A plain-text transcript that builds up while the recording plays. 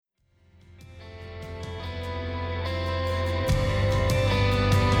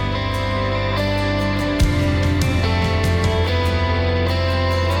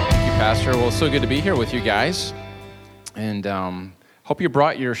well, it's so good to be here with you guys. And hope you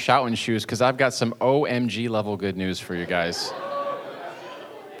brought your shouting shoes, because I've got some OMG level good news for you guys.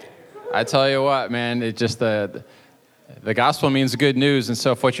 I tell you what, man, it just the gospel means good news, and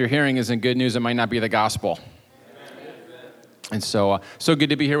so if what you're hearing isn't good news, it might not be the gospel. And so good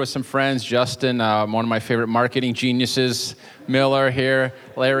to be here with some friends. Justin, one of my favorite marketing geniuses, Miller here,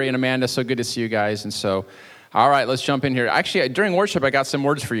 Larry and Amanda. So good to see you guys. And so, all right, let's jump in here. Actually, during worship, I got some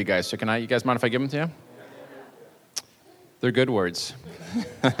words for you guys. So you guys mind if I give them to you? They're good words.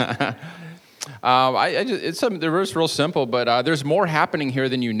 They're real simple, but there's more happening here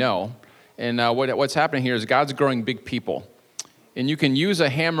than you know. And what's happening here is God's growing big people. And you can use a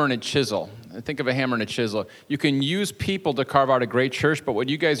hammer and a chisel. Think of a hammer and a chisel. You can use people to carve out a great church, but what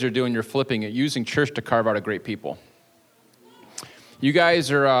you guys are doing, you're flipping it, using church to carve out a great people. You guys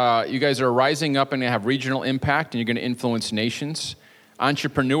are rising up and have regional impact, and you're going to influence nations.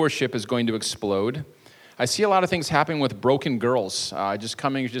 Entrepreneurship is going to explode. I see a lot of things happening with broken girls,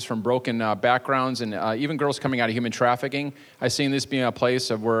 just from broken backgrounds, and even girls coming out of human trafficking. I see this being a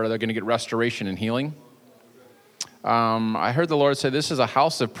place of where they're going to get restoration and healing. I heard the Lord say this is a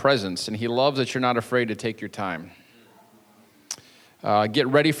house of presence, and He loves that you're not afraid to take your time. Get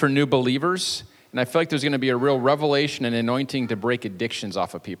ready for new believers, and I feel like there's going to be a real revelation and anointing to break addictions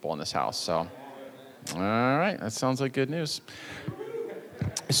off of people in this house. So, all right, that sounds like good news.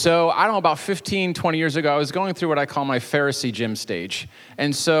 So, I don't know, about 15, 20 years ago, I was going through what I call my Pharisee gym stage.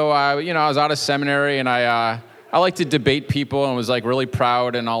 And so, I was out of seminary, and I like to debate people and was like really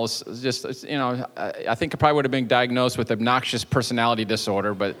proud and all this. Just, I think I probably would have been diagnosed with obnoxious personality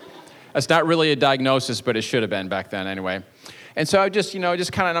disorder, but that's not really a diagnosis, but it should have been back then anyway. And so I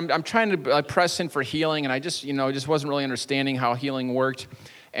I'm trying to press in for healing, and I just wasn't really understanding how healing worked.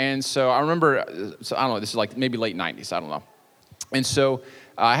 And so I remember, I don't know, this is like maybe late 90s, I don't know. And so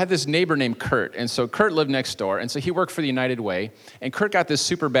I had this neighbor named Kurt, and so Kurt lived next door, and so he worked for the United Way, and Kurt got this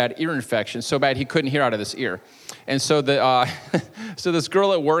super bad ear infection, so bad he couldn't hear out of this ear. And so so this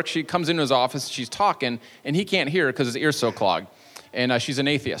girl at work, she comes into his office, she's talking, and he can't hear because his ear's so clogged, and she's an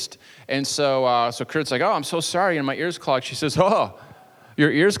atheist. And so Kurt's like, oh, I'm so sorry, and my ear's clogged. She says, oh,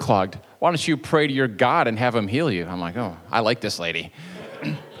 your ear's clogged. Why don't you pray to your God and have him heal you? I'm like, oh, I like this lady.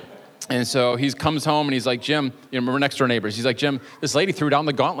 And so he comes home and he's like, Jim, we're next door neighbors. He's like, Jim, this lady threw down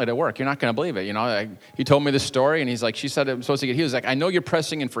the gauntlet at work. You're not going to believe it. He told me this story, and he's like, she said I'm supposed to get healed. He's like, I know you're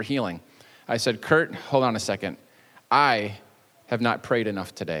pressing in for healing. I said, Kurt, hold on a second. I have not prayed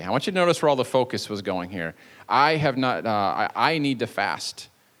enough today. I want you to notice where all the focus was going here. I have not, I need to fast,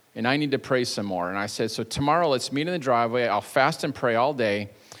 and I need to pray some more. And I said, so tomorrow let's meet in the driveway. I'll fast and pray all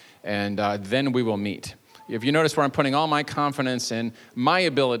day, and then we will meet. If you notice where I'm putting all my confidence in my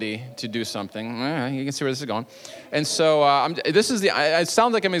ability to do something, you can see where this is going. And so it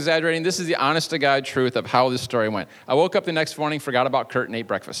sounds like I'm exaggerating. This is the honest to God truth of how this story went. I woke up the next morning, forgot about Kurt, and ate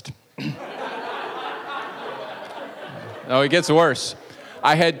breakfast. No, it gets worse.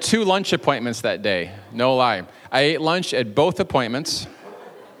 I had 2 lunch appointments that day. No lie. I ate lunch at both appointments.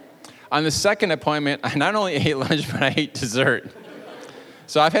 On the second appointment, I not only ate lunch, but I ate dessert.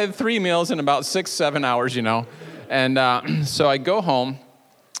 So I've had 3 meals in about 6-7 hours, And so I go home,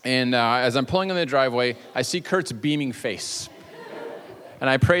 and as I'm pulling in the driveway, I see Kurt's beaming face. And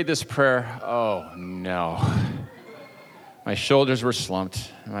I prayed this prayer, oh, no. My shoulders were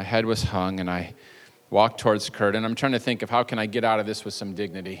slumped, my head was hung, and I walked towards Kurt, and I'm trying to think of how can I get out of this with some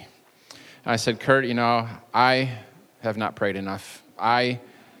dignity. And I said, Kurt, I have not prayed enough. I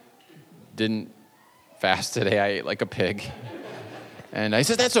didn't fast today. I ate like a pig. And I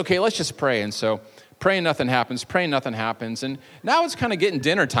said, that's okay, let's just pray. And so praying nothing happens. And now it's kind of getting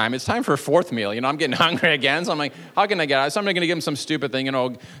dinner time. It's time for a 4th meal. I'm getting hungry again. So I'm like, how can I get out? So I'm going to give him some stupid thing.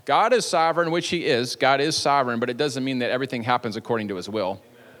 God is sovereign, which He is. God is sovereign, but it doesn't mean that everything happens according to His will.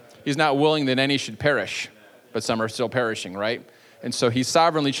 He's not willing that any should perish, but some are still perishing, right? And so He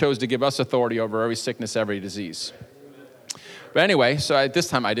sovereignly chose to give us authority over every sickness, every disease. But anyway, so at this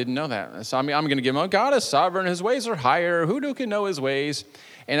time I didn't know that. So I'm going to give him, God is sovereign, His ways are higher. Who can know His ways?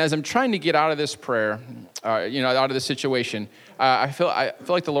 And as I'm trying to get out of this prayer, out of this situation, I feel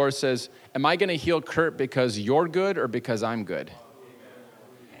like the Lord says, am I going to heal Kurt because you're good or because I'm good?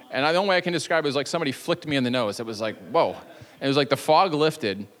 And the only way I can describe it is like somebody flicked me in the nose. It was like, whoa. And it was like the fog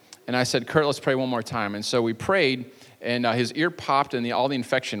lifted. And I said, Kurt, let's pray one more time. And so we prayed, and his ear popped, and all the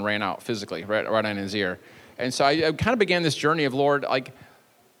infection ran out physically, right on his ear. And so I kind of began this journey of, Lord, like,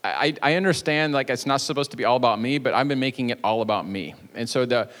 I understand, like, it's not supposed to be all about me, but I've been making it all about me. And so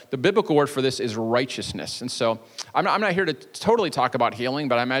the biblical word for this is righteousness. And so I'm not here to totally talk about healing,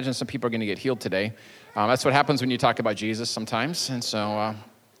 but I imagine some people are going to get healed today. That's what happens when you talk about Jesus sometimes. And so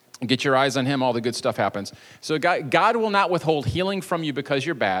Get your eyes on him, all the good stuff happens. So God will not withhold healing from you because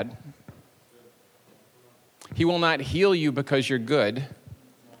you're bad. He will not heal you because you're good.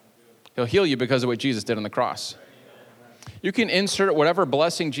 He'll heal you because of what Jesus did on the cross. You can insert whatever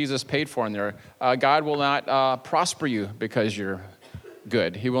blessing Jesus paid for in there. God will not prosper you because you're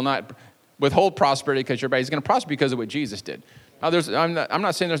good. He will not withhold prosperity because you're bad. He's going to prosper because of what Jesus did. Now, I'm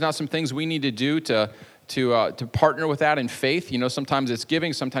not saying there's not some things we need to do to partner with that in faith. You know, sometimes it's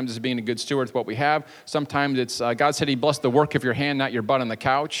giving. Sometimes it's being a good steward of what we have. Sometimes it's, God said he blessed the work of your hand, not your butt on the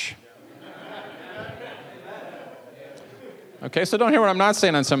couch. Okay, so don't hear what I'm not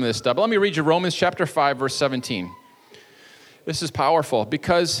saying on some of this stuff. But let me read you Romans chapter 5, verse 17. This is powerful.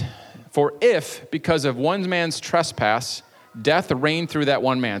 Because of one man's trespass, death reigned through that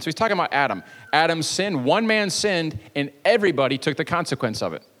one man. So he's talking about Adam. Adam sinned, one man sinned, and everybody took the consequence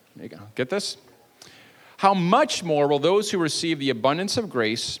of it. There you go. Get this? How much more will those who receive the abundance of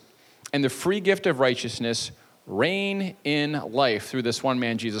grace and the free gift of righteousness reign in life through this one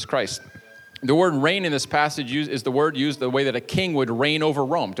man, Jesus Christ? The word reign in this passage is the word used the way that a king would reign over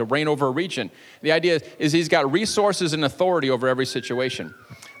Rome, to reign over a region. The idea is he's got resources and authority over every situation.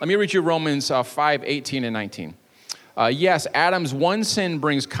 Let me read you Romans 5, 18 and 19. Yes, Adam's one sin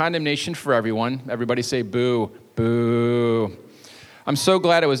brings condemnation for everyone. Everybody say boo, boo. I'm so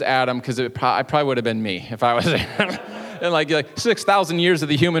glad it was Adam because I probably would have been me if I was in like 6,000 years of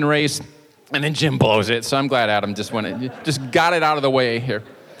the human race, and then Jim blows it. So I'm glad Adam just got it out of the way here.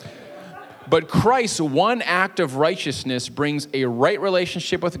 But Christ's one act of righteousness brings a right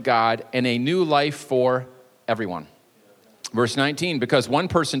relationship with God and a new life for everyone. Verse 19, because one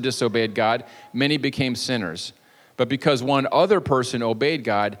person disobeyed God, many became sinners. But because one other person obeyed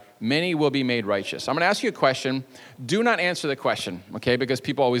God, many will be made righteous. I'm going to ask you a question. Do not answer the question, okay? Because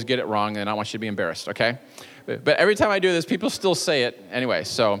people always get it wrong, and I don't want you to be embarrassed, okay? But every time I do this, people still say it anyway.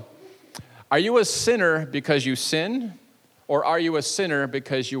 So, are you a sinner because you sin, or are you a sinner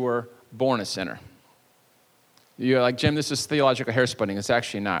because you were born a sinner? You're like, Jim, this is theological hair splitting. It's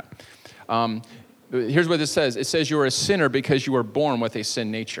actually not. Here's what it says. It says you are a sinner because you were born with a sin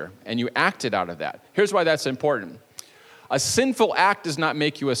nature, and you acted out of that. Here's why that's important. A sinful act does not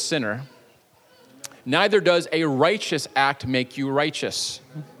make you a sinner. Neither does a righteous act make you righteous.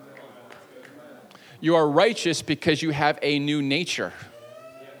 You are righteous because you have a new nature.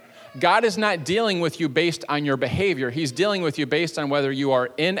 God is not dealing with you based on your behavior. He's dealing with you based on whether you are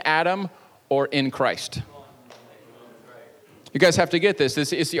in Adam or in Christ. You guys have to get this.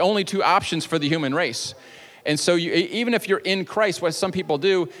 It's the only two options for the human race. And so even if you're in Christ, what some people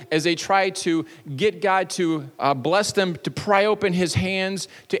do is they try to get God to bless them, to pry open his hands,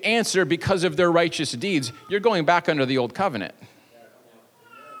 to answer because of their righteous deeds. You're going back under the old covenant.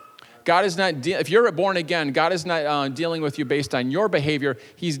 God is not, if you're born again, God is not dealing with you based on your behavior.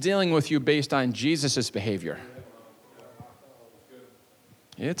 He's dealing with you based on Jesus' behavior.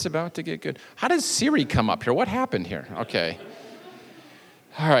 It's about to get good. How does Siri come up here? What happened here? Okay.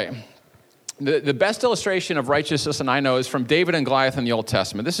 All right. The best illustration of righteousness, and I know, is from David and Goliath in the Old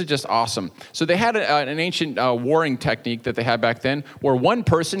Testament. This is just awesome. So they had an ancient warring technique that they had back then where one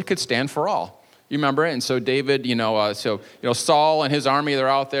person could stand for all. You remember it? And so David, Saul and his army, they're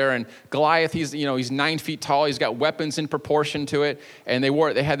out there, and Goliath, he's 9 feet tall. He's got weapons in proportion to it, and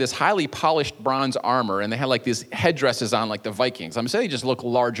they had this highly polished bronze armor, and they had like these headdresses on like the Vikings. I'm saying they just look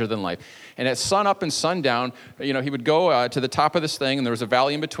larger than life. And at sun up and sundown, he would go to the top of this thing, and there was a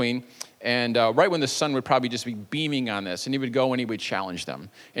valley in between. And right when the sun would probably just be beaming on this, and he would go and he would challenge them.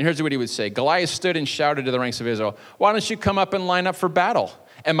 And here's what he would say. Goliath stood and shouted to the ranks of Israel, "Why don't you come up and line up for battle?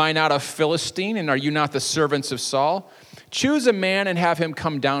 Am I not a Philistine, and are you not the servants of Saul? Choose a man and have him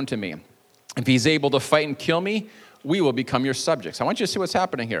come down to me. If he's able to fight and kill me, we will become your subjects." I want you to see what's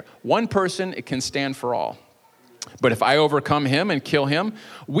happening here. One person, it can stand for all. But if I overcome him and kill him,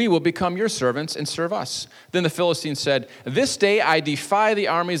 we will become your servants and serve us. Then the Philistine said, "This day I defy the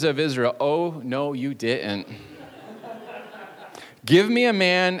armies of Israel." Oh, no, you didn't. "Give me a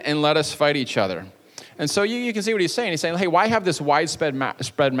man and let us fight each other." And so you can see what he's saying. He's saying, hey, why have this widespread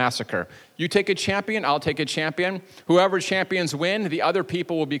massacre? You take a champion, I'll take a champion. Whoever champions win, the other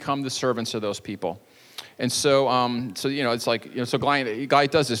people will become the servants of those people. And so it's like, so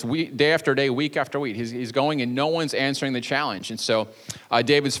Goliath does this day after day, week after week. He's going and no one's answering the challenge. And so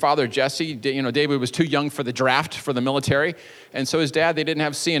David's father, Jesse, David was too young for the draft for the military. And so his dad, they didn't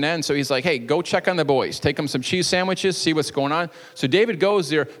have CNN. So he's like, hey, go check on the boys. Take them some cheese sandwiches, see what's going on. So David goes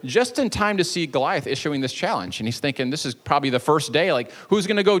there just in time to see Goliath issuing this challenge. And he's thinking, this is probably the first day. Like, who's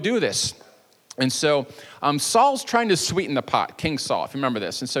going to go do this? And so Saul's trying to sweeten the pot, King Saul, if you remember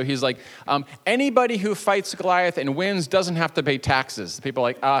this. And so he's like, anybody who fights Goliath and wins doesn't have to pay taxes. People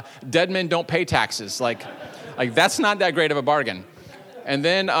are like, dead men don't pay taxes. Like that's not that great of a bargain. And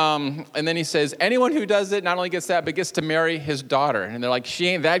then he says, anyone who does it not only gets that, but gets to marry his daughter. And they're like, she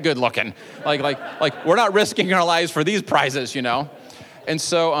ain't that good looking. Like we're not risking our lives for these prizes, you know? And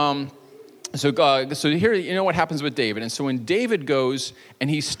so here, you know what happens with David. And so when David goes and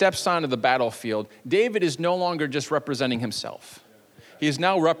he steps onto the battlefield, David is no longer just representing himself. He is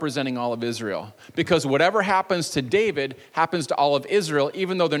now representing all of Israel. Because whatever happens to David happens to all of Israel,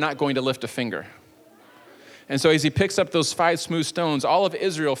 even though they're not going to lift a finger. And so as he picks up those 5 smooth stones, all of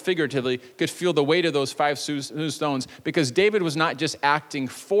Israel figuratively could feel the weight of those 5 smooth stones, because David was not just acting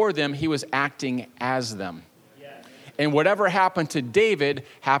for them, he was acting as them. And whatever happened to David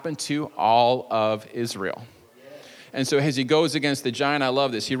happened to all of Israel. And so as he goes against the giant, I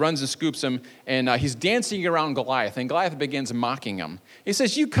love this. He runs and scoops him, and he's dancing around Goliath, and Goliath begins mocking him. He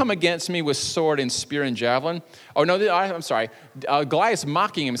says, you come against me with sword and spear and javelin. Oh, no, I'm sorry. Goliath's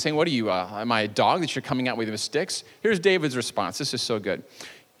mocking him, saying, what are you, am I a dog that you're coming at me with sticks? Here's David's response. This is so good.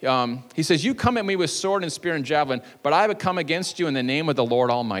 He says, you come at me with sword and spear and javelin, but I have come against you in the name of the Lord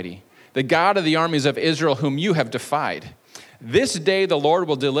Almighty, the God of the armies of Israel, whom you have defied. This day the Lord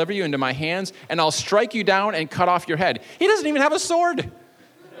will deliver you into my hands, and I'll strike you down and cut off your head. He doesn't even have a sword.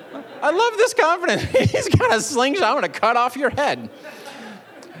 I love this confidence. He's got a slingshot. I'm going to cut off your head.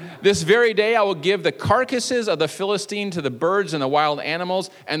 This very day I will give the carcasses of the Philistine to the birds and the wild animals,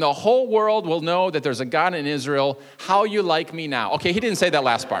 and the whole world will know that there's a God in Israel. How you like me now? Okay, he didn't say that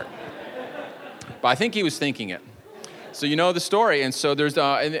last part, but I think he was thinking it. So you know the story, and so there's,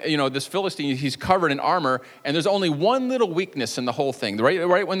 this Philistine, he's covered in armor, and there's only one little weakness in the whole thing.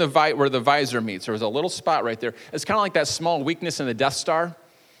 Right when where the visor meets, there was a little spot right there. It's kind of like that small weakness in the Death Star.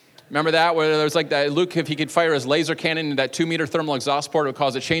 Remember that? Where there was like that, Luke, if he could fire his laser cannon into that 2-meter thermal exhaust port, it would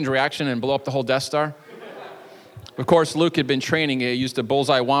cause a chain reaction and blow up the whole Death Star. Of course, Luke had been training. He used to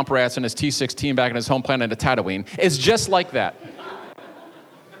bullseye womp rats in his T-16 back in his home planet of Tatooine. It's just like that.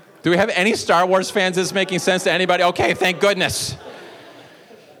 Do we have any Star Wars fans? Is this making sense to anybody? Okay, thank goodness.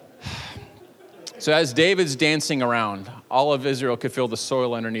 So as David's dancing around, all of Israel could feel the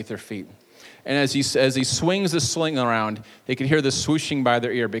soil underneath their feet. And as he swings the sling around, they could hear the swooshing by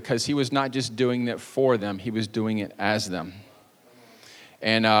their ear, because he was not just doing it for them, he was doing it as them.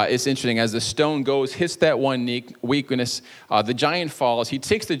 And it's interesting, as the stone goes, hits that one weakness, the giant falls. He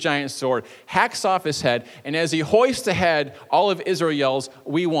takes the giant's sword, hacks off his head, and as he hoists the head, all of Israel yells,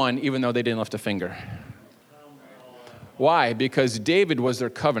 we won, even though they didn't lift a finger. Why? Because David was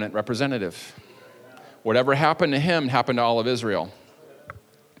their covenant representative. Whatever happened to him happened to all of Israel.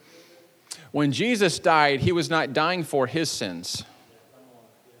 When Jesus died, he was not dying for his sins.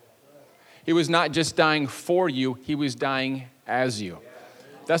 He was not just dying for you, he was dying as you.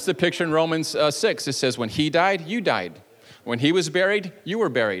 That's the picture in Romans 6. It says, when he died, you died. When he was buried, you were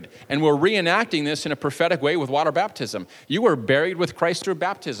buried. And we're reenacting this in a prophetic way with water baptism. You were buried with Christ through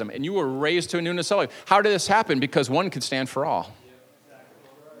baptism, and you were raised to a newness of life. How did this happen? Because one could stand for all.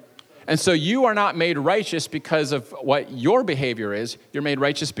 And so you are not made righteous because of what your behavior is. You're made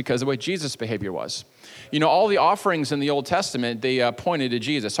righteous because of what Jesus' behavior was. You know, all the offerings in the Old Testament, they pointed to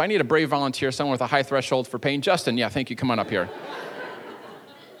Jesus. So I need a brave volunteer, someone with a high threshold for pain. Justin, yeah, thank you. Come on up here.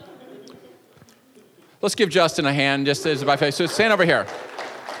 Let's give Justin a hand, just as by face. So stand over here.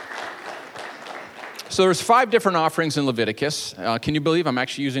 So there's 5 different offerings in Leviticus. Can you believe I'm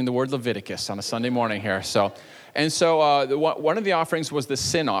actually using the word Leviticus on a Sunday morning here? So one of the offerings was the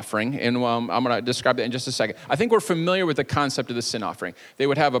sin offering, and I'm going to describe that in just a second. I think we're familiar with the concept of the sin offering. They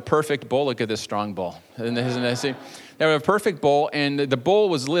would have a perfect bull. Look at this strong bull. Isn't it? See? They would have a perfect bull, and the bull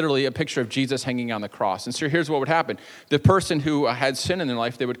was literally a picture of Jesus hanging on the cross. And so here's what would happen. The person who had sin in their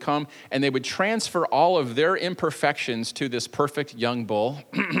life, they would come, and they would transfer all of their imperfections to this perfect young bull.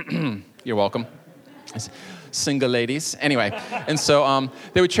 You're welcome. Single ladies. Anyway, and so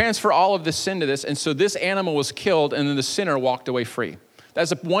they would transfer all of the sin to this, and so this animal was killed, and then the sinner walked away free.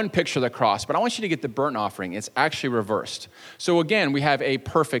 That's one picture of the cross, but I want you to get the burnt offering. It's actually reversed. So again, we have a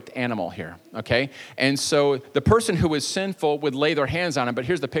perfect animal here, okay? And so the person who was sinful would lay their hands on him, but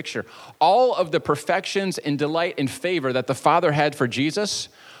here's the picture. All of the perfections and delight and favor that the Father had for Jesus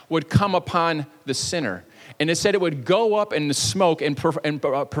would come upon the sinner. And it said it would go up in the smoke and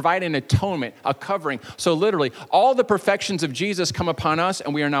provide an atonement, a covering. So literally, all the perfections of Jesus come upon us,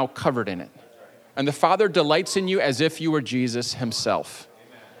 and we are now covered in it. And the Father delights in you as if you were Jesus himself.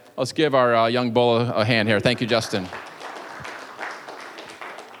 Let's give our young bull a hand here. Thank you, Justin.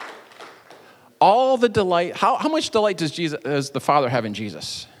 All the delight, how much delight does the Father have in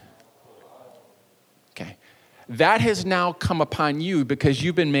Jesus? Okay. That has now come upon you because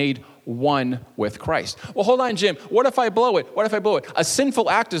you've been made one with Christ. Well, hold on, Jim. What if I blow it? What if I blow it? A sinful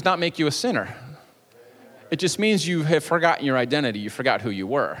act does not make you a sinner. It just means you have forgotten your identity. You forgot who you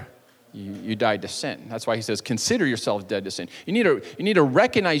were. You died to sin. That's why he says, consider yourself dead to sin. You need to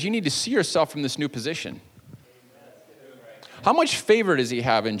recognize, you need to see yourself from this new position. How much favor does he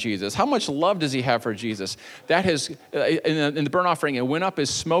have in Jesus? How much love does he have for Jesus? That has, in the burnt offering, it went up as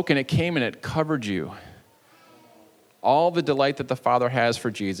smoke and it came and it covered you. All the delight that the Father has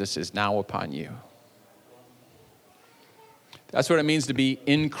for Jesus is now upon you. That's what it means to be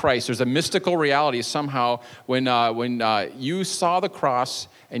in Christ. There's a mystical reality somehow when you saw the cross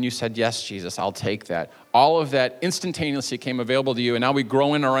and you said, yes, Jesus, I'll take that. All of that instantaneously came available to you, and now we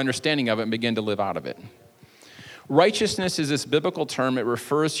grow in our understanding of it and begin to live out of it. Righteousness is this biblical term. It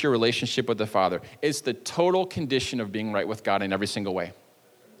refers to your relationship with the Father. It's the total condition of being right with God in every single way.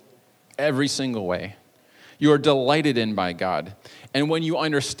 Every single way. You are delighted in by God. And when you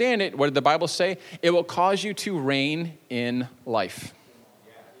understand it, what did the Bible say? It will cause you to reign in life.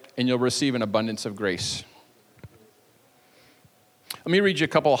 And you'll receive an abundance of grace. Let me read you a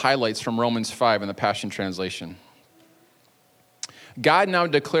couple of highlights from Romans 5 in the Passion Translation. God now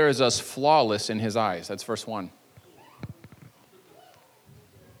declares us flawless in his eyes. That's verse 1.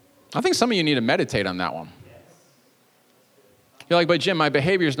 I think some of you need to meditate on that one. You're like, but Jim, my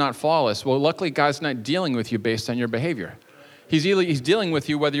behavior is not flawless. Well, luckily, God's not dealing with you based on your behavior. He's dealing with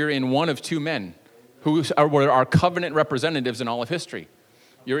you whether you're in one of two men who are covenant representatives in all of history.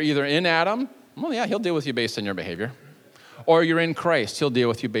 You're either in Adam, well, yeah, he'll deal with you based on your behavior. Or you're in Christ, he'll deal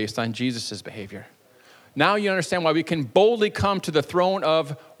with you based on Jesus' behavior. Now you understand why we can boldly come to the throne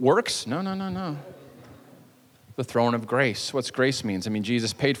of works? No. The throne of grace. What's grace means? I mean,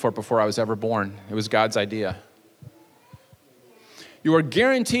 Jesus paid for it before I was ever born. It was God's idea. You are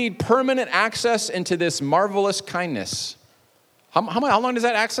guaranteed permanent access into this marvelous kindness. How long does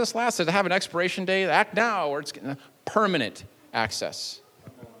that access last? Does it have an expiration date? Act now, or it's permanent access.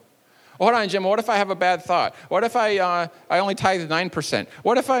 Well, hold on, Jim. What if I have a bad thought? What if I only tithe 9%?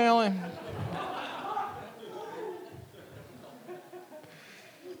 What if I only...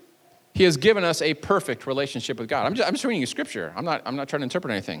 He has given us a perfect relationship with God. I'm just reading you scripture. I'm not trying to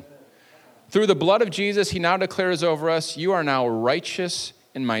interpret anything. Through the blood of Jesus, he now declares over us, you are now righteous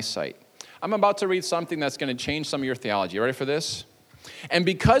in my sight. I'm about to read something that's going to change some of your theology. You ready for this? And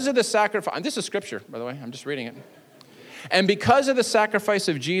because of the sacrifice, and this is scripture, by the way, I'm just reading it. And because of the sacrifice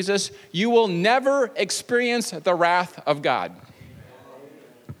of Jesus, you will never experience the wrath of God.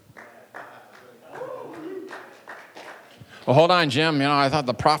 Well, hold on, Jim. I thought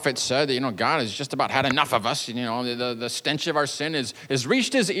the prophet said that, God has just about had enough of us. The stench of our sin has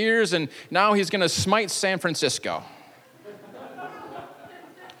reached his ears, and now he's going to smite San Francisco.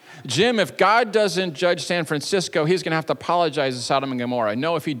 Jim, if God doesn't judge San Francisco, he's going to have to apologize to Sodom and Gomorrah.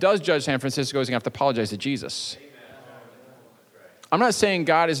 No, if he does judge San Francisco, he's going to have to apologize to Jesus. I'm not saying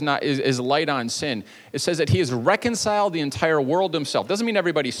God is light on sin. It says that he has reconciled the entire world to himself. Doesn't mean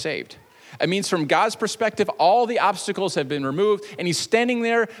everybody's saved. It means from God's perspective, all the obstacles have been removed, and he's standing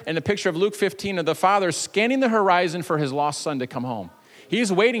there in the picture of Luke 15 of the Father scanning the horizon for his lost son to come home. He's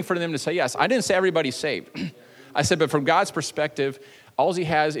waiting for them to say yes. I didn't say everybody's saved. I said, but from God's perspective, all he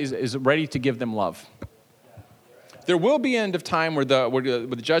has is ready to give them love. There will be an end of time where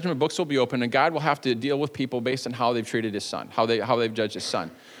the judgment books will be open, and God will have to deal with people based on how they've treated his son, how they've judged his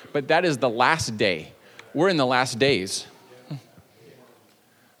son. But that is the last day. We're in the last days.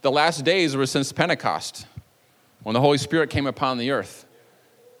 The last days were since Pentecost, when the Holy Spirit came upon the earth.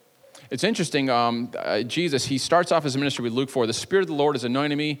 It's interesting, Jesus, he starts off his ministry with Luke 4. The Spirit of the Lord has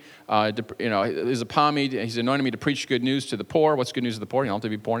anointed me, is upon me. He's anointed me to preach good news to the poor. What's good news to the poor? You don't have to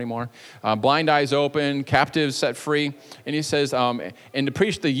be poor anymore. Blind eyes open, captives set free. And he says, and to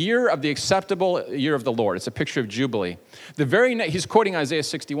preach the year of the acceptable year of the Lord. It's a picture of Jubilee. He's quoting Isaiah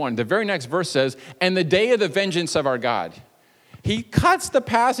 61. The very next verse says, and the day of the vengeance of our God. He cuts the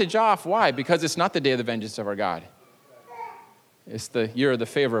passage off. Why? Because it's not the day of the vengeance of our God. It's the year of the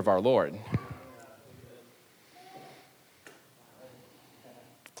favor of our Lord. It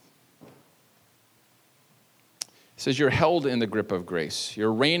says you're held in the grip of grace.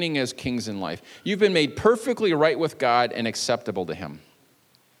 You're reigning as kings in life. You've been made perfectly right with God and acceptable to him.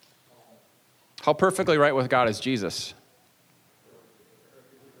 How perfectly right with God is Jesus?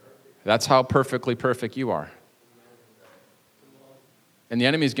 That's how perfectly perfect you are. And the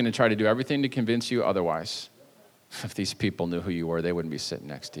enemy is going to try to do everything to convince you otherwise. If these people knew who you were, they wouldn't be sitting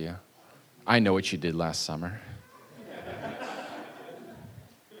next to you. I know what you did last summer.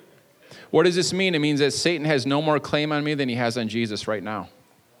 What does this mean? It means that Satan has no more claim on me than he has on Jesus right now.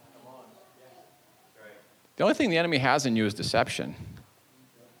 The only thing the enemy has in you is deception.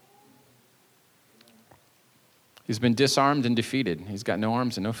 He's been disarmed and defeated. He's got no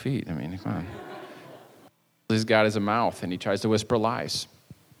arms and no feet. I mean, come on. He's got his mouth, and he tries to whisper lies.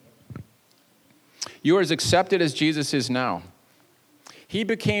 You are as accepted as Jesus is now. He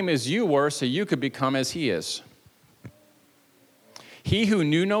became as you were so you could become as he is. He who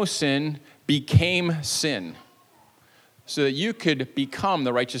knew no sin became sin so that you could become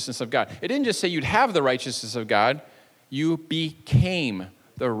the righteousness of God. It didn't just say you'd have the righteousness of God. You became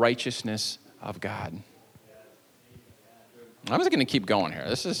the righteousness of God. I was going to keep going here.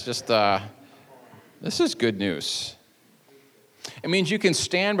 This is just, this is good news. It means you can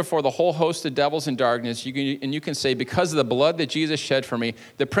stand before the whole host of devils and darkness, and you can say, because of the blood that Jesus shed for me,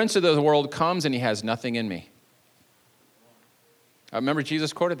 the prince of the world comes and he has nothing in me. I remember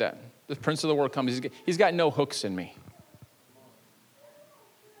Jesus quoted that. The prince of the world comes. He's got no hooks in me.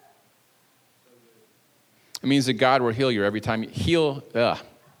 It means that God will heal you every time you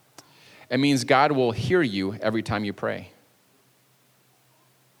It means God will hear you every time you pray.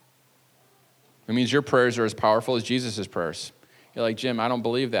 It means your prayers are as powerful as Jesus' prayers. You're like, Jim, I don't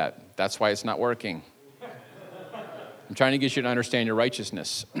believe that. That's why it's not working. I'm trying to get you to understand your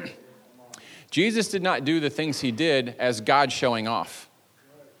righteousness. Jesus did not do the things he did as God showing off.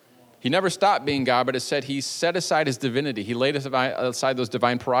 He never stopped being God, but it said he set aside his divinity. He laid aside those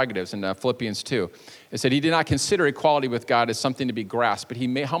divine prerogatives in Philippians 2. It said he did not consider equality with God as something to be grasped, but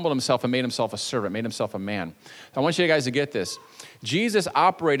he humbled himself and made himself a servant, made himself a man. I want you guys to get this. Jesus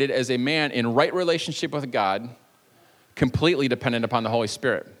operated as a man in right relationship with God, completely dependent upon the Holy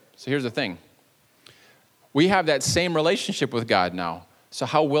Spirit. So here's the thing. We have that same relationship with God now. So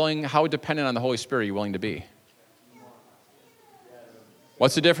how dependent on the Holy Spirit are you willing to be?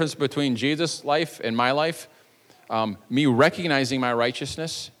 What's the difference between Jesus' life and my life? Me recognizing my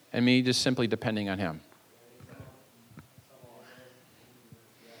righteousness and me just simply depending on him.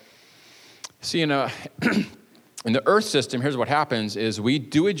 See, in the earth system, here's what happens is we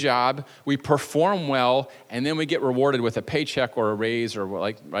do a job, we perform well, and then we get rewarded with a paycheck or a raise or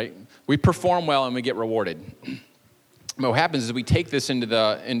right? We perform well and we get rewarded. What happens is we take this into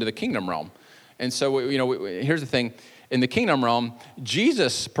the kingdom realm. And so, here's the thing. In the kingdom realm,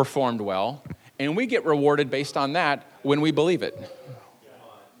 Jesus performed well, and we get rewarded based on that when we believe it.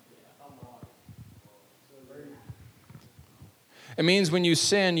 It means when you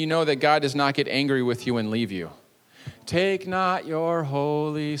sin, you know that God does not get angry with you and leave you. Take not your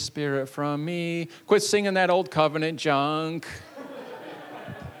Holy Spirit from me. Quit singing that old covenant junk.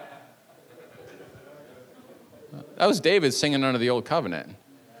 That was David singing under the old covenant.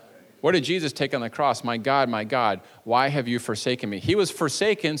 What did Jesus take on the cross? My God, why have you forsaken me? He was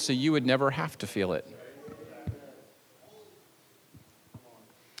forsaken so you would never have to feel it.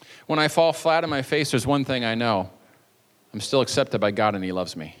 When I fall flat on my face, there's one thing I know. I'm still accepted by God and he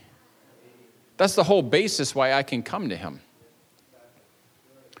loves me. That's the whole basis why I can come to him.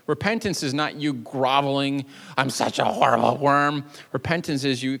 Repentance is not you groveling, I'm such a horrible worm. Repentance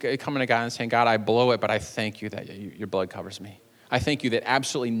is you coming to God and saying, God, I blow it, but I thank you that your blood covers me. I thank you that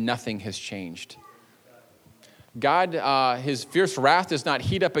absolutely nothing has changed. God, his fierce wrath does not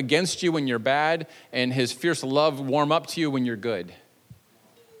heat up against you when you're bad, and his fierce love warm up to you when you're good.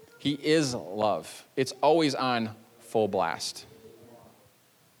 He is love. It's always on full blast.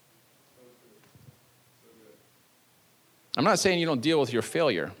 I'm not saying you don't deal with your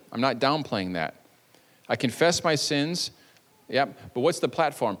failure. I'm not downplaying that. I confess my sins. Yep, but what's the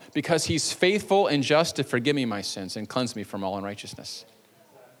platform? Because he's faithful and just to forgive me my sins and cleanse me from all unrighteousness.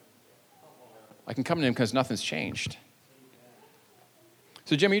 I can come to him because nothing's changed.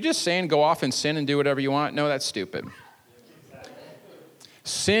 So, Jim, are you just saying go off and sin and do whatever you want? No, that's stupid.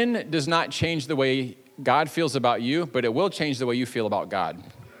 Sin does not change the way God feels about you, but it will change the way you feel about God.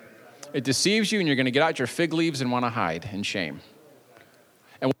 It deceives you, and you're going to get out your fig leaves and want to hide in shame.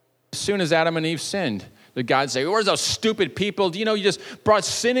 And as soon as Adam and Eve sinned, did God say, where's those stupid people? Do you know you just brought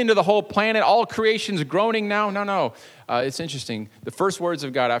sin into the whole planet? All creation's groaning now? No. It's interesting. The first words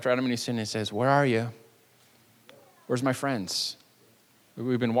of God after Adam and Eve sinned, he says, where are you? Where's my friends?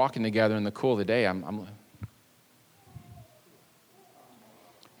 We've been walking together in the cool of the day.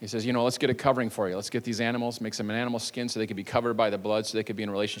 He says, let's get a covering for you. Let's get these animals, make some animal skin so they could be covered by the blood so they could be in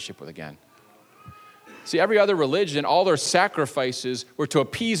a relationship with again. See, every other religion, all their sacrifices were to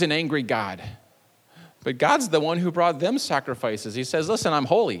appease an angry God. But God's the one who brought them sacrifices. He says, listen, I'm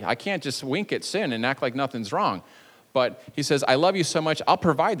holy. I can't just wink at sin and act like nothing's wrong. But he says, I love you so much, I'll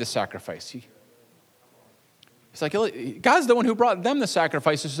provide the sacrifice. It's like, God's the one who brought them the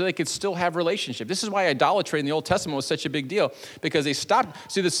sacrifices so they could still have relationship. This is why idolatry in the Old Testament was such a big deal, because they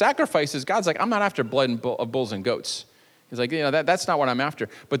stopped. See, the sacrifices, God's like, I'm not after blood of bulls and goats. He's like, that's not what I'm after.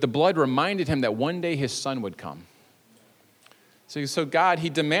 But the blood reminded him that one day his son would come. So God, he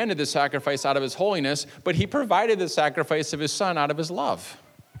demanded the sacrifice out of his holiness, but he provided the sacrifice of his son out of his love.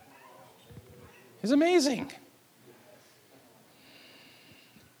 It's amazing.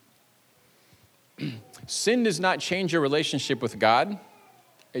 Sin does not change your relationship with God.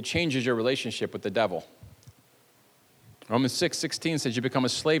 It changes your relationship with the devil. Romans 6:16 says you become a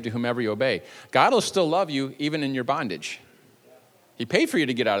slave to whomever you obey. God will still love you even in your bondage. He paid for you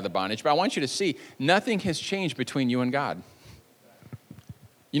to get out of the bondage, but I want you to see nothing has changed between you and God.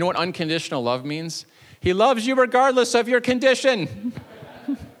 You know what unconditional love means? He loves you regardless of your condition.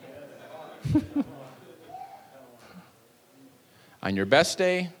 On your best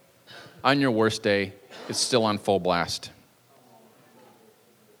day, on your worst day, it's still on full blast.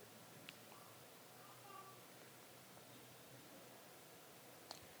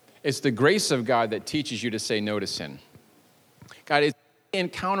 It's the grace of God that teaches you to say no to sin. God, it's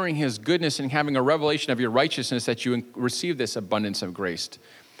encountering his goodness and having a revelation of your righteousness that you receive this abundance of grace.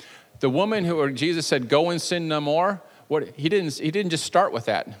 The woman who Jesus said, go and sin no more, he didn't just start with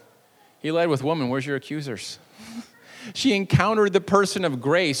that. He led with, woman, where's your accusers? She encountered the person of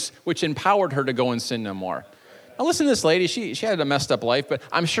grace, which empowered her to go and sin no more. Now listen to this lady. She had a messed up life, but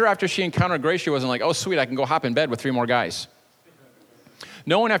I'm sure after she encountered grace, she wasn't like, oh, sweet, I can go hop in bed with 3 more guys.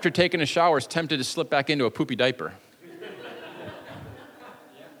 No one after taking a shower is tempted to slip back into a poopy diaper.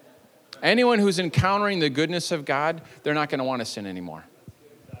 Anyone who's encountering the goodness of God, they're not going to want to sin anymore.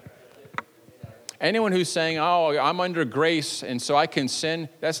 Anyone who's saying, oh, I'm under grace and so I can sin,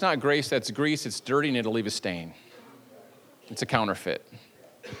 that's not grace, that's grease, it's dirty and it'll leave a stain. It's a counterfeit.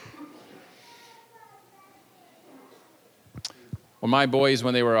 Well, my boys,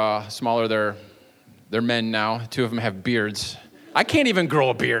 when they were smaller, they're men now. 2 of them have beards. I can't even grow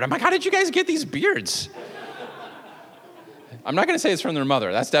a beard. I'm like, how did you guys get these beards? I'm not going to say it's from their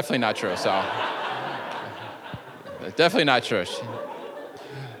mother. That's definitely not true. So, definitely not true.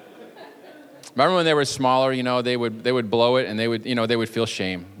 Remember when they were smaller? They would blow it, and they would feel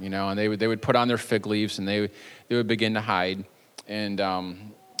shame. And they would put on their fig leaves, and they would begin to hide. And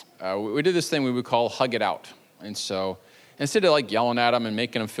we did this thing we would call hug it out. And so instead of like yelling at them and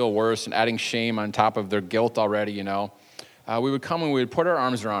making them feel worse and adding shame on top of their guilt already, we would come and we would put our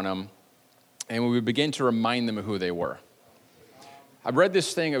arms around them, and we would begin to remind them of who they were. I read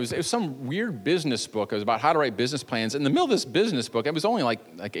this thing. It was some weird business book. It was about how to write business plans. In the middle of this business book, it was only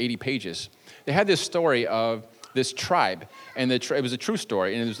like 80 pages. They had this story of this tribe, and it was a true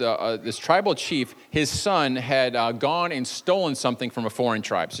story. And it was this tribal chief. His son had gone and stolen something from a foreign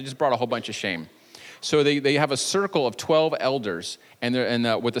tribe, so it just brought a whole bunch of shame. So they have a circle of 12 elders, and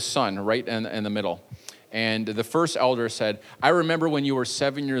with the son right in the middle. And the first elder said, I remember when you were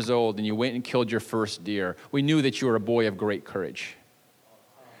 7 years old and you went and killed your first deer. We knew that you were a boy of great courage.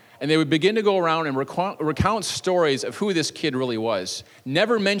 And they would begin to go around and recount stories of who this kid really was,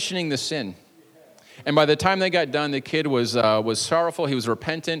 never mentioning the sin. And by the time they got done, the kid was sorrowful. He was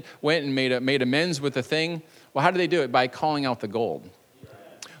repentant, went and made amends with the thing. Well, how do they do it? By calling out the gold.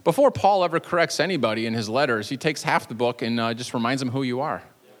 Before Paul ever corrects anybody in his letters, he takes half the book and just reminds them who you are.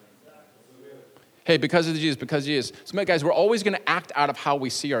 Hey, because of Jesus. So, guys, we're always going to act out of how we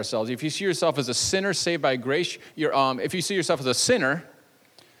see ourselves. If you see yourself as a sinner saved by grace, if you see yourself as a sinner,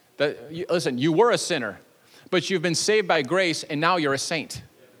 listen, you were a sinner, but you've been saved by grace, and now you're a saint.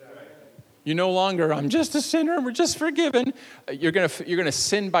 You're no longer, I'm just a sinner, we're just forgiven. You're gonna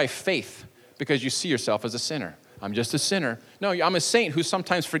sin by faith because you see yourself as a sinner. I'm just a sinner. No, I'm a saint who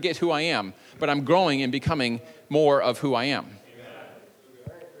sometimes forgets who I am, but I'm growing and becoming more of who I am.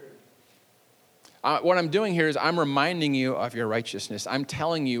 What I'm doing here is I'm reminding you of your righteousness. I'm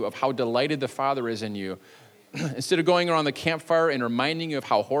telling you of how delighted the Father is in you. Instead of going around the campfire and reminding you of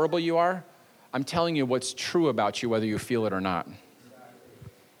how horrible you are, I'm telling you what's true about you, whether you feel it or not.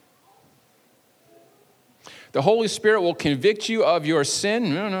 The Holy Spirit will convict you of your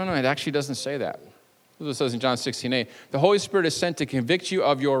sin. No, it actually doesn't say that. This is what it says in John 16:8. The Holy Spirit is sent to convict you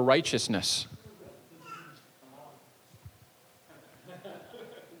of your righteousness.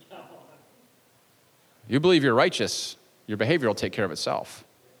 You believe you're righteous, your behavior will take care of itself.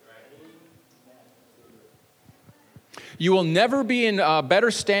 You will never be in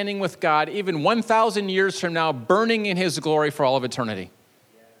better standing with God, even 1,000 years from now, burning in his glory for all of eternity.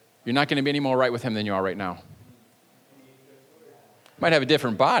 You're not going to be any more right with him than you are right now. Might have a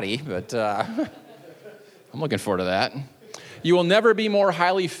different body, but I'm looking forward to that. You will never be more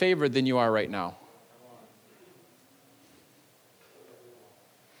highly favored than you are right now.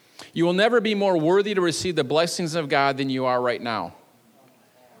 You will never be more worthy to receive the blessings of God than you are right now.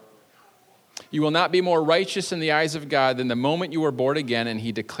 You will not be more righteous in the eyes of God than the moment you were born again and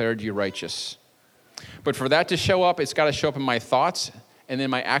he declared you righteous. But for that to show up, it's got to show up in my thoughts, and then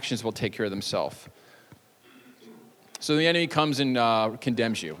my actions will take care of themselves. So the enemy comes and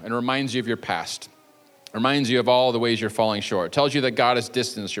condemns you and reminds you of your past. Reminds you of all the ways you're falling short. Tells you that God is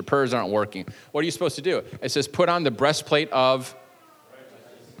distant, your prayers aren't working. What are you supposed to do? It says, put on the breastplate of...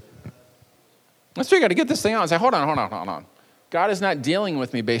 That's why you got to get this thing out and say, hold on. God is not dealing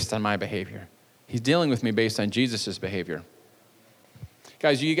with me based on my behavior. He's dealing with me based on Jesus' behavior.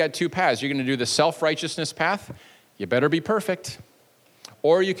 Guys, you got two paths. You're going to do the self-righteousness path. You better be perfect.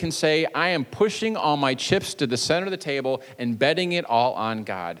 Or you can say, I am pushing all my chips to the center of the table and betting it all on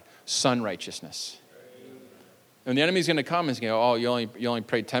God. Son righteousness. And the enemy's going to come and say, oh, you only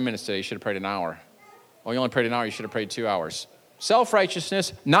prayed 10 minutes today. You should have prayed an hour. Oh, you only prayed an hour. You should have prayed 2 hours.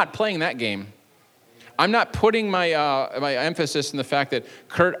 Self-righteousness, not playing that game. I'm not putting my emphasis in the fact that,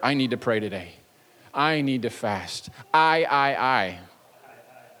 Kurt, I need to pray today. I need to fast. I.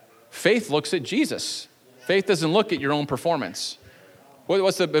 Faith looks at Jesus. Faith doesn't look at your own performance.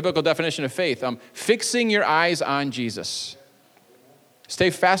 What's the biblical definition of faith? Fixing your eyes on Jesus. Stay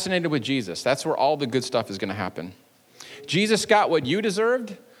fascinated with Jesus. That's where all the good stuff is going to happen. Jesus got what you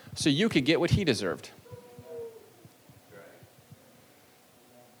deserved, so you could get what he deserved.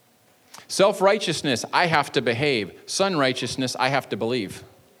 Self-righteousness, I have to behave. Son righteousness, I have to believe.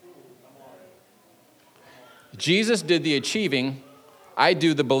 Jesus did the achieving. I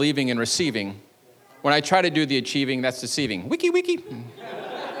do the believing and receiving. When I try to do the achieving, that's deceiving. Wiki.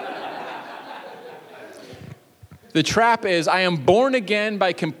 The trap is I am born again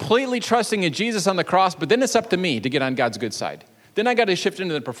by completely trusting in Jesus on the cross, but then it's up to me to get on God's good side. Then I got to shift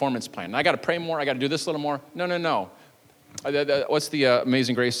into the performance plan. I got to pray more. I got to do this a little more. No. What's the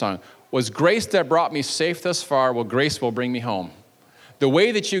Amazing Grace song? Was grace that brought me safe thus far, well, grace will bring me home. The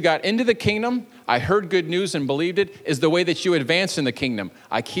way that you got into the kingdom, I heard good news and believed it, is the way that you advance in the kingdom.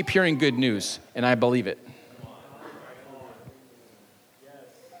 I keep hearing good news, and I believe it.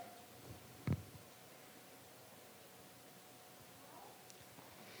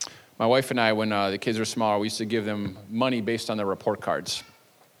 My wife and I, when the kids were smaller, we used to give them money based on their report cards.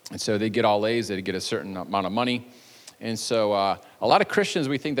 And so they'd get all A's, they'd get a certain amount of money. And so a lot of Christians,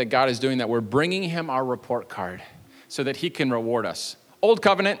 we think that God is doing that. We're bringing him our report card so that he can reward us. Old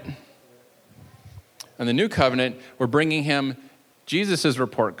covenant. And the new covenant, we're bringing him Jesus'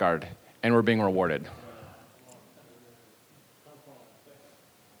 report card, and we're being rewarded.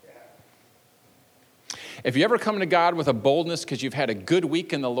 If you ever come to God with a boldness because you've had a good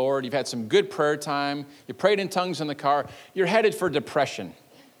week in the Lord, you've had some good prayer time, you prayed in tongues in the car, you're headed for depression.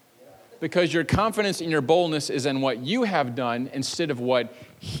 Because your confidence in your boldness is in what you have done instead of what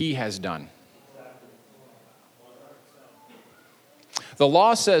he has done. The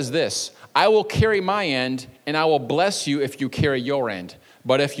law says this, I will carry my end, and I will bless you if you carry your end.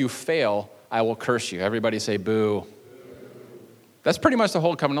 But if you fail, I will curse you. Everybody say boo. That's pretty much the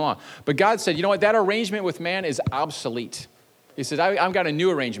whole covenant law. But God said, you know what? That arrangement with man is obsolete. He says, I've got a new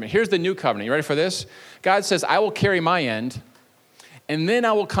arrangement. Here's the new covenant. You ready for this? God says, I will carry my end, and then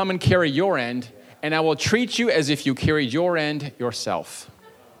I will come and carry your end, and I will treat you as if you carried your end yourself.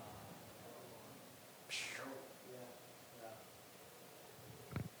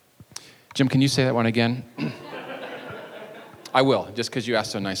 Jim, can you say that one again? I will, just because you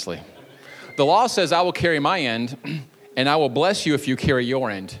asked so nicely. The law says, I will carry my end, and I will bless you if you carry your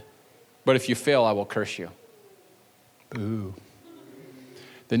end. But if you fail, I will curse you. Boo.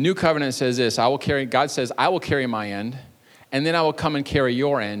 The new covenant says this, God says, I will carry my end, and then I will come and carry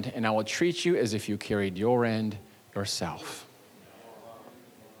your end, and I will treat you as if you carried your end yourself.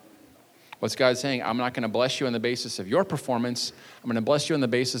 What's God saying? I'm not going to bless you on the basis of your performance. I'm going to bless you on the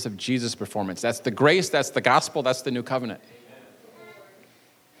basis of Jesus' performance. That's the grace, that's the gospel, that's the new covenant.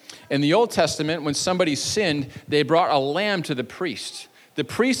 In the Old Testament, when somebody sinned, they brought a lamb to the priest. The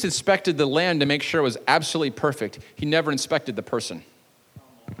priest inspected the lamb to make sure it was absolutely perfect. He never inspected the person.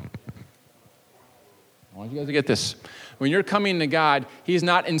 I want you guys to get this. When you're coming to God, he's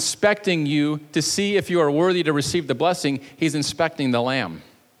not inspecting you to see if you are worthy to receive the blessing. He's inspecting the lamb.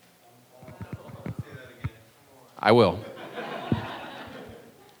 I will.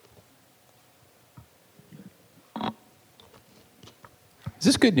 Is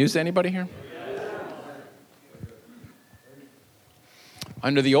this good news to anybody here?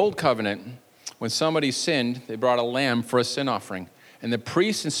 Under the old covenant, when somebody sinned, they brought a lamb for a sin offering. And the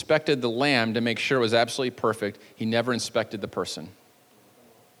priest inspected the lamb to make sure it was absolutely perfect. He never inspected the person.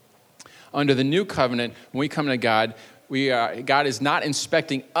 Under the new covenant, when we come to God, God is not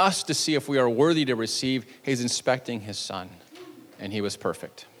inspecting us to see if we are worthy to receive. He's inspecting his son, and he was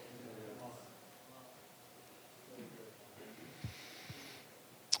perfect.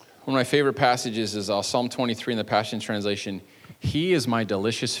 One of my favorite passages is Psalm 23 in the Passion Translation. He is my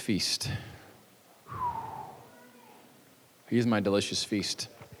delicious feast. He is my delicious feast.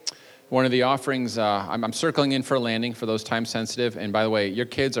 One of the offerings, I'm circling in for a landing for those time sensitive. And by the way, your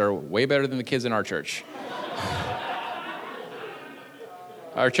kids are way better than the kids in our church.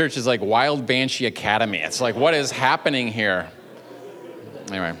 Our church is like Wild Banshee Academy. It's like, what is happening here?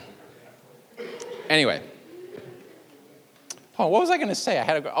 Anyway. Oh, what was I going to say? I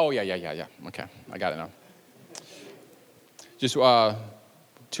had to go. Oh, yeah. Okay, I got it now. Just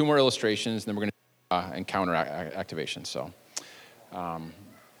 2 more illustrations, and then we're going to encounter activation. So, how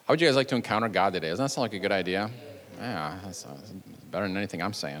would you guys like to encounter God today? Doesn't that sound like a good idea? Yeah, that's better than anything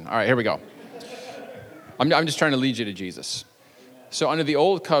I'm saying. All right, here we go. I'm just trying to lead you to Jesus. So under the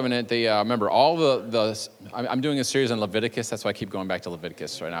old covenant, they remember all I'm doing a series on Leviticus. That's why I keep going back to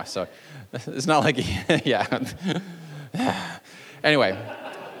Leviticus right now. So it's not like, yeah. Anyway,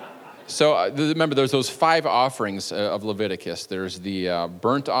 so remember there's those 5 offerings of Leviticus. There's the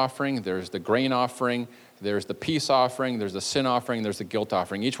burnt offering, there's the grain offering, there's the peace offering, there's the sin offering, there's the guilt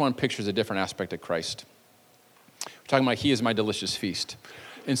offering. Each one pictures a different aspect of Christ. We're talking about he is my delicious feast.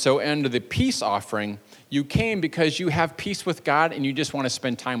 And so under the peace offering, you came because you have peace with God and you just want to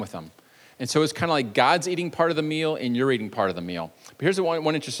spend time with him. And so it's kind of like God's eating part of the meal and you're eating part of the meal. But here's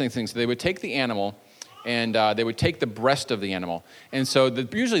one interesting thing. So they would take the animal and they would take the breast of the animal. And so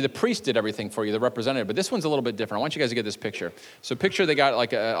usually the priest did everything for you, the representative. But this one's a little bit different. I want you guys to get this picture. So picture they got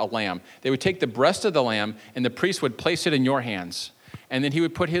like a lamb. They would take the breast of the lamb and the priest would place it in your hands. And then he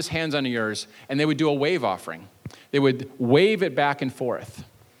would put his hands on yours and they would do a wave offering. They would wave it back and forth.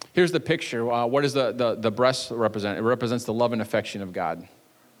 Here's the picture. What does the breast represent? It represents the love and affection of God. It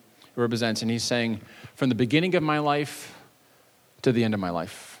represents, and he's saying, from the beginning of my life to the end of my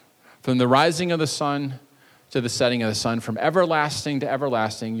life, from the rising of the sun to the setting of the sun, from everlasting to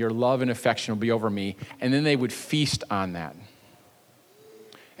everlasting, your love and affection will be over me. And then they would feast on that.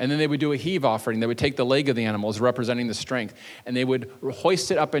 And then they would do a heave offering. They would take the leg of the animals representing the strength, and they would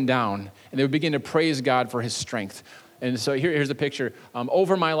hoist it up and down, and they would begin to praise God for his strength. And so here's the picture.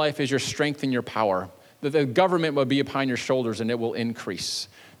 Over my life is your strength and your power. That the government will be upon your shoulders and it will increase.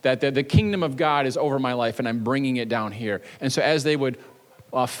 That the kingdom of God is over my life and I'm bringing it down here. And so as they would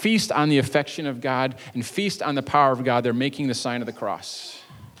feast on the affection of God and feast on the power of God, they're making the sign of the cross.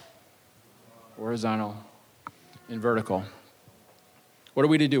 Horizontal and vertical. What are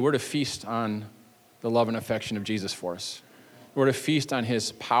we to do? We're to feast on the love and affection of Jesus for us. We're to feast on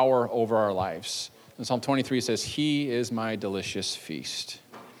his power over our lives. And Psalm 23 says, he is my delicious feast.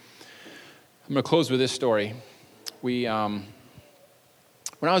 I'm going to close with this story. When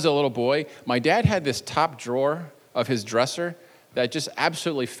I was a little boy, my dad had this top drawer of his dresser that just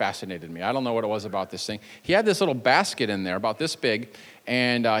absolutely fascinated me. I don't know what it was about this thing. He had this little basket in there about this big,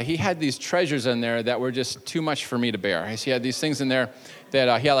 and he had these treasures in there that were just too much for me to bear. He had these things in there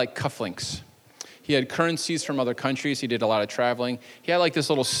that he had like cufflinks. He had currencies from other countries. He did a lot of traveling. He had like this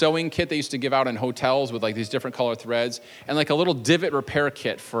little sewing kit they used to give out in hotels with like these different color threads, and like a little divot repair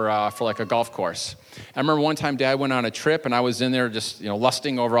kit for like a golf course. I remember one time Dad went on a trip, and I was in there just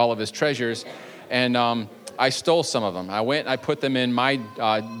lusting over all of his treasures, and I stole some of them. I went and I put them in my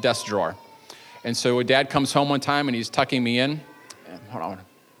desk drawer. And so Dad comes home one time and he's tucking me in. Hold on.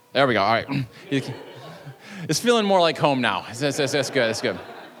 There we go. All right. It's feeling more like home now. That's good. That's good.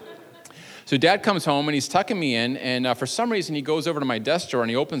 So Dad comes home and he's tucking me in, and for some reason he goes over to my desk drawer and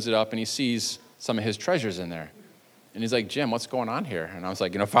he opens it up and he sees some of his treasures in there. And he's like, Jim, what's going on here? And I was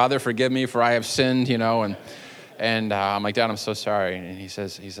like, Father, forgive me for I have sinned, and I'm like, Dad, I'm so sorry. And he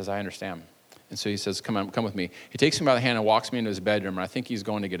says, I understand. And so he says, come with me. He takes me by the hand and walks me into his bedroom, and I think he's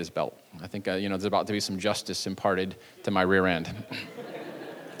going to get his belt. I think, there's about to be some justice imparted to my rear end.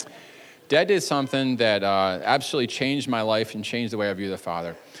 Dad did something that absolutely changed my life and changed the way I view the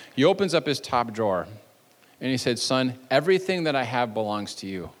Father. He opens up his top drawer, and he said, son, everything that I have belongs to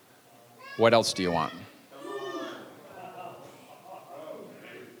you. What else do you want?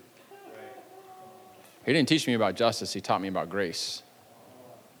 He didn't teach me about justice. He taught me about grace.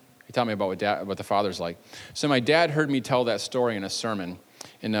 He taught me about what the Father's like. So my dad heard me tell that story in a sermon.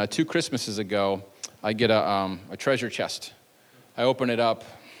 And 2 Christmases ago, I get a treasure chest. I open it up.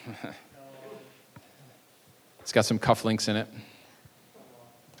 It's got some cufflinks in it.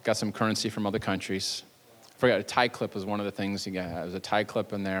 It's got some currency from other countries. I forgot, a tie clip was one of the things he got. There was a tie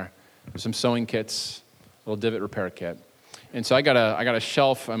clip in there. There's some sewing kits, a little divot repair kit. And so I got a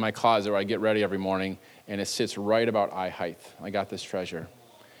shelf in my closet where I get ready every morning, and it sits right about eye height. I got this treasure.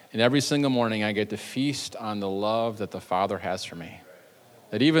 And every single morning I get to feast on the love that the Father has for me.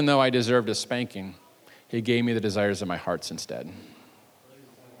 That even though I deserved a spanking, he gave me the desires of my hearts instead.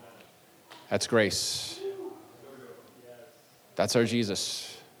 That's grace. That's our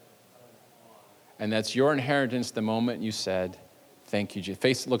Jesus. And that's your inheritance the moment you said, thank you, Jesus.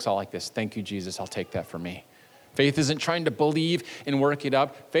 Faith looks all like this. Thank you, Jesus. I'll take that for me. Faith isn't trying to believe and work it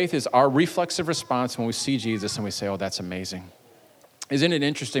up. Faith is our reflexive response when we see Jesus and we say, oh, that's amazing. Isn't it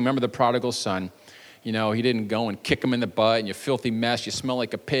interesting? Remember the prodigal son? You know, he didn't go and kick him in the butt and you filthy mess. You smell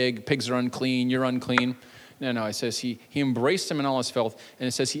like a pig. Pigs are unclean. You're unclean. No. It says he embraced him in all his filth. And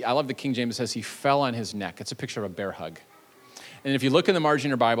it says I love the King James. It says he fell on his neck. It's a picture of a bear hug. And if you look in the margin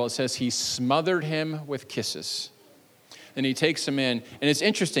of your Bible, it says he smothered him with kisses. And he takes him in. And it's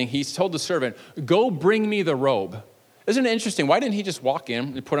interesting. He's told the servant, go bring me the robe. Isn't it interesting? Why didn't he just walk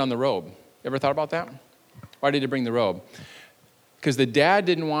in and put on the robe? You ever thought about that? Why did he bring the robe? Because the dad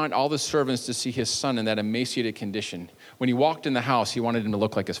didn't want all the servants to see his son in that emaciated condition. When he walked in the house, he wanted him to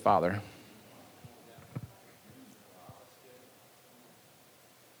look like his father.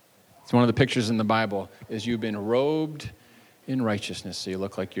 It's one of the pictures in the Bible is you've been robed in righteousness, so you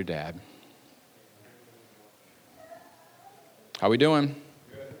look like your dad. How we doing?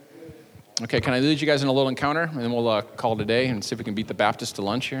 Okay, can I lead you guys in a little encounter? And then we'll call it a day and see if we can beat the Baptist to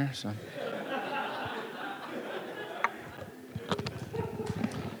lunch here. So.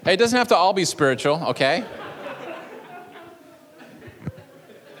 Hey, it doesn't have to all be spiritual, okay?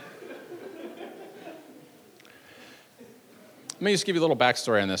 Let me just give you a little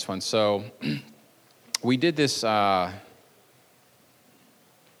backstory on this one. So we did this, I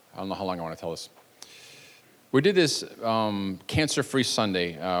don't know how long I want to tell this. We did this cancer-free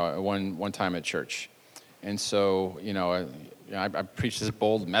Sunday one time at church. And so, I preached this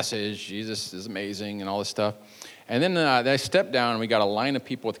bold message, Jesus is amazing and all this stuff. And then I stepped down and we got a line of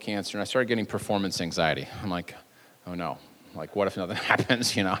people with cancer and I started getting performance anxiety. I'm like, oh no. Like, what if nothing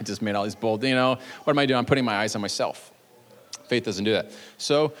happens? I just made all these bold, what am I doing? I'm putting my eyes on myself. Faith doesn't do that.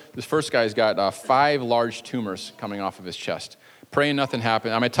 So this first guy's got 5 large tumors coming off of his chest. Praying nothing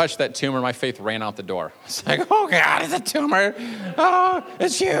happened. I touched that tumor, my faith ran out the door. It's like, oh God, it's a tumor. Oh,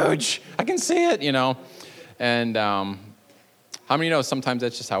 it's huge. I can see it, And how many know sometimes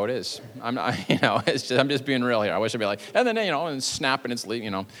that's just how it is? I'm just being real here. I wish I'd be like, and then, and snap and it's leaving,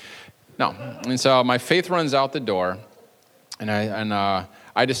 No. And so my faith runs out the door, and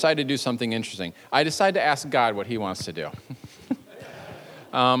I decided to do something interesting. I decided to ask God what he wants to do.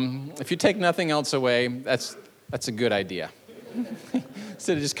 If you take nothing else away, that's a good idea.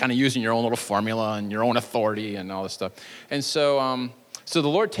 Instead of just kind of using your own little formula and your own authority and all this stuff. And so the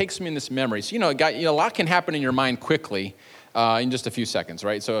Lord takes me in this memory. So, a lot can happen in your mind quickly in just a few seconds,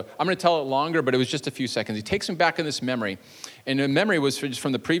 right? So I'm going to tell it longer, but it was just a few seconds. He takes me back in this memory. And the memory was just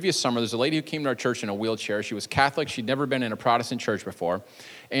from the previous summer. There's a lady who came to our church in a wheelchair. She was Catholic. She'd never been in a Protestant church before.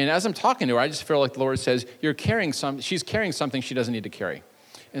 And as I'm talking to her, I just feel like the Lord says, she's carrying something she doesn't need to carry.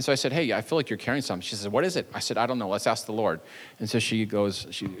 And so I said, hey, I feel like you're carrying something. She says, what is it? I said, I don't know. Let's ask the Lord. And so she goes,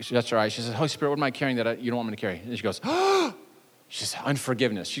 she shuts her eyes. She says, Holy Spirit, what am I carrying that you don't want me to carry? And she goes, oh, she said,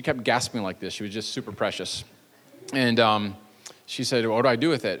 unforgiveness. She kept gasping like this. She was just super precious. And she said, what do I do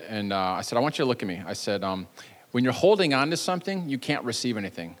with it? And I said, I want you to look at me. I said, when you're holding on to something, you can't receive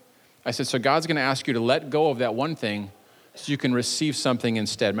anything. I said, so God's going to ask you to let go of that one thing so you can receive something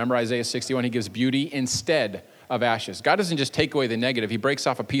instead. Remember Isaiah 61? He gives beauty instead of ashes. God doesn't just take away the negative. He breaks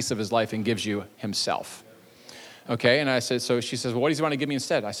off a piece of his life and gives you himself. Okay, and I said, so she says, well, what does he want to give me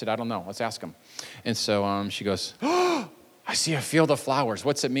instead? I said, I don't know. Let's ask him. And so she goes, oh, I see a field of flowers.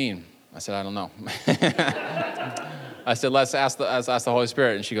 What's it mean? I said, I don't know. I said, let's ask the Holy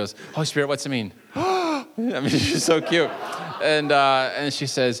Spirit. And she goes, Holy Spirit, what's it mean? I mean, she's so cute. And she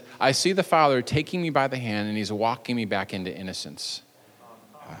says, I see the Father taking me by the hand and he's walking me back into innocence.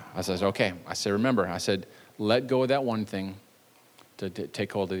 I said, okay. I said, remember, I said, let go of that one thing to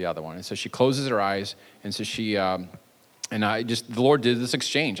take hold of the other one. And so she closes her eyes, and so she, the Lord did this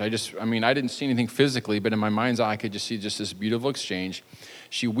exchange. I didn't see anything physically, but in my mind's eye, I could just see just this beautiful exchange.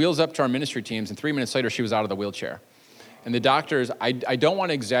 She wheels up to our ministry teams, and 3 minutes later, she was out of the wheelchair. And the doctors, I don't want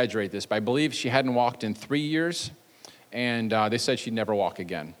to exaggerate this, but I believe she hadn't walked in 3 years, and they said she'd never walk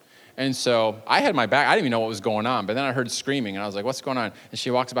again. And so I had my back. I didn't even know what was going on. But then I heard screaming, and I was like, what's going on? And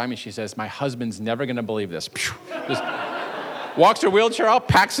she walks by me, and she says, my husband's never going to believe this. Just walks her wheelchair out,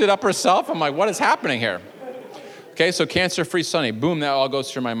 packs it up herself. I'm like, what is happening here? Okay, so cancer-free Sunday. Boom, that all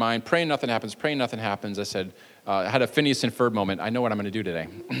goes through my mind. Praying nothing happens, praying nothing happens. I said, I had a Phineas and Ferb moment. I know what I'm going to do today.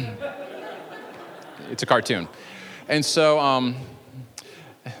 It's a cartoon. And so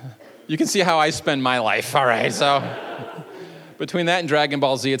You can see how I spend my life, all right? So between that and Dragon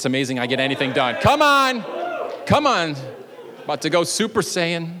Ball Z, it's amazing I get anything done. Come on. About to go Super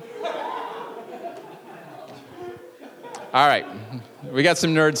Saiyan. All right, we got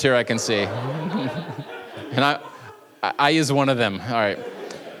some nerds here I can see. And I is one of them, all right.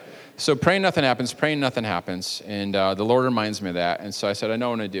 So praying nothing happens, and the Lord reminds me of that. And so I said, I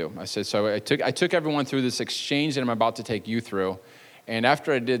know what to do. I said, so I took everyone through this exchange that I'm about to take you through, and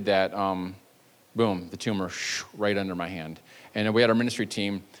after I did that, boom, the tumor right under my hand. And we had our ministry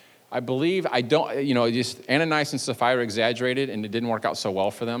team. I believe, just Ananias and Sapphira exaggerated, and it didn't work out so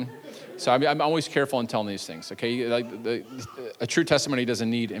well for them. So I'm always careful in telling these things, okay? A true testimony doesn't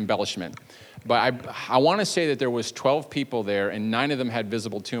need embellishment. But I want to say that there was 12 people there, and 9 of them had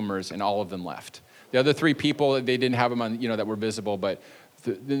visible tumors, and all of them left. The other 3 people, they didn't have them on, that were visible, but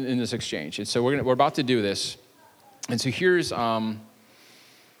in this exchange. And so we're about to do this. And so here's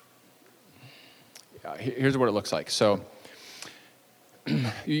what it looks like. So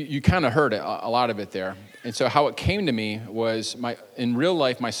you kind of heard a lot of it there. And so how it came to me was in real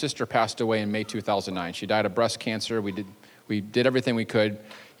life, my sister passed away in May 2009. She died of breast cancer. We did everything we could.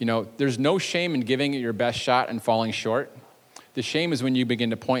 There's no shame in giving it your best shot and falling short. The shame is when you begin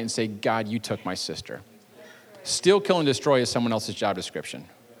to point and say, God, you took my sister. Steal, kill, and destroy is someone else's job description.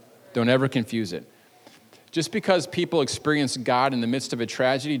 Don't ever confuse it. Just because people experience God in the midst of a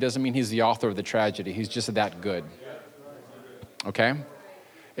tragedy doesn't mean he's the author of the tragedy. He's just that good. Okay?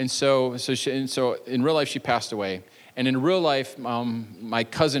 And so in real life, she passed away. And in real life, my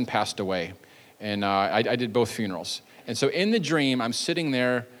cousin passed away. And I did both funerals. And so in the dream, I'm sitting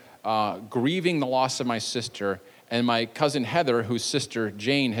there grieving the loss of my sister. And my cousin Heather, whose sister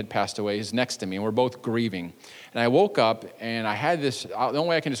Jane had passed away, is next to me. And we're both grieving. And I woke up, and I had this, the only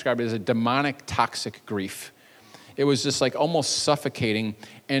way I can describe it is a demonic, toxic grief. It was just like almost suffocating,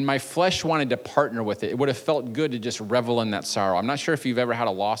 and my flesh wanted to partner with it. It would have felt good to just revel in that sorrow. I'm not sure if you've ever had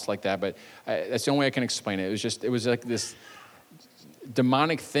a loss like that, but that's the only way I can explain it. It was like this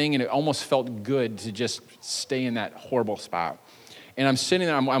demonic thing, and it almost felt good to just stay in that horrible spot. And I'm sitting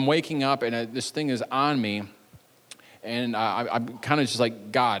there, I'm waking up, and this thing is on me, and I'm kind of just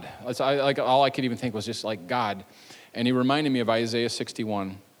like, God. All I could even think was just like, God. And he reminded me of Isaiah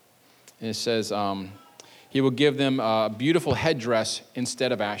 61, and it says, he will give them a beautiful headdress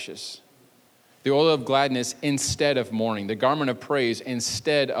instead of ashes, the oil of gladness instead of mourning, the garment of praise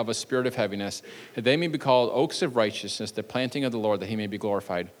instead of a spirit of heaviness, that they may be called oaks of righteousness, the planting of the Lord, that he may be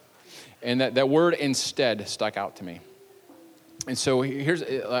glorified. And that word instead stuck out to me. And so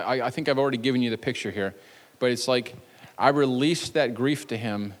I think I've already given you the picture here, but it's like I released that grief to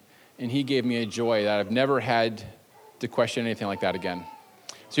him, and he gave me a joy that I've never had to question anything like that again.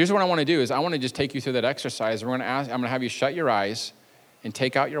 So here's what I want to do is I want to just take you through that exercise. I'm going to have you shut your eyes and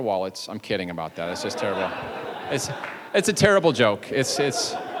take out your wallets. I'm kidding about that. It's just terrible. It's a terrible joke. It's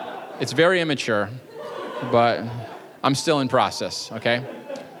very immature, but I'm still in process, okay?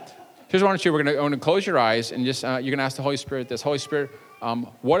 Here's what I want you to do. We're going to close your eyes and just you're going to ask the Holy Spirit this. Holy Spirit,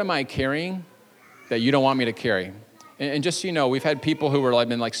 what am I carrying that you don't want me to carry? And just so you know, we've had people who were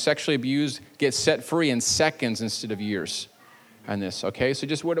been sexually abused get set free in seconds instead of years. On this, okay? So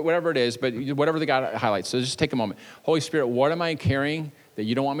just whatever it is, but whatever the God highlights. So just take a moment. Holy Spirit, what am I carrying that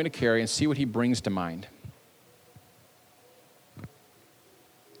you don't want me to carry? And see what he brings to mind.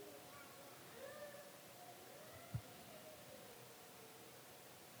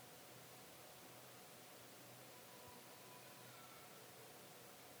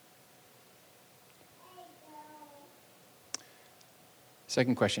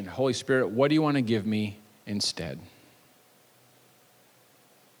 Second question, Holy Spirit, what do you want to give me instead?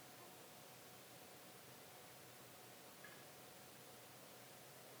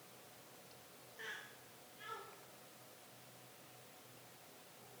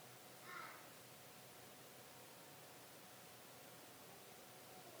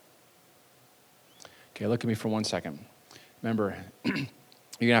 Okay, look at me for 1 second. Remember, you're going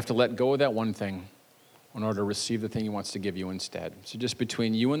to have to let go of that one thing in order to receive the thing he wants to give you instead. So just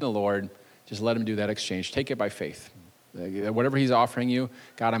between you and the Lord, just let him do that exchange. Take it by faith. Whatever he's offering you,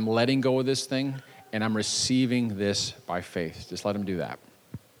 God, I'm letting go of this thing, and I'm receiving this by faith. Just let him do that.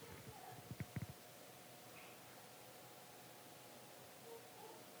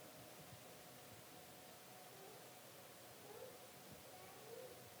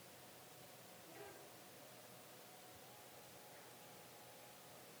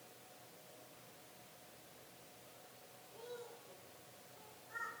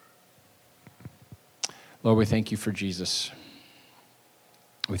 Lord, we thank you for Jesus.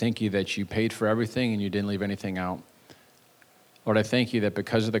 We thank you that you paid for everything and you didn't leave anything out. Lord, I thank you that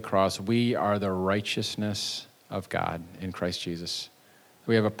because of the cross, we are the righteousness of God in Christ Jesus.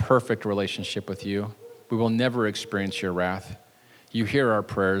 We have a perfect relationship with you. We will never experience your wrath. You hear our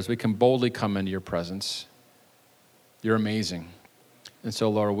prayers. We can boldly come into your presence. You're amazing. And so,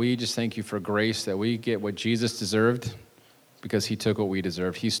 Lord, we just thank you for grace that we get what Jesus deserved because he took what we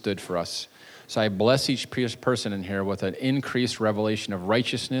deserved. He stood for us. So I bless each person in here with an increased revelation of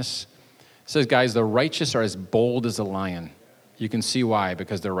righteousness. It says, guys, the righteous are as bold as a lion. You can see why,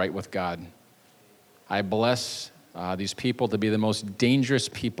 because they're right with God. I bless these people to be the most dangerous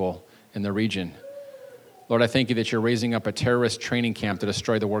people in the region. Lord, I thank you that you're raising up a terrorist training camp to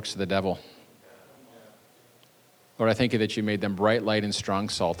destroy the works of the devil. Lord, I thank you that you made them bright light and strong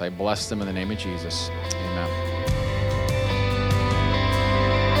salt. I bless them in the name of Jesus. Amen.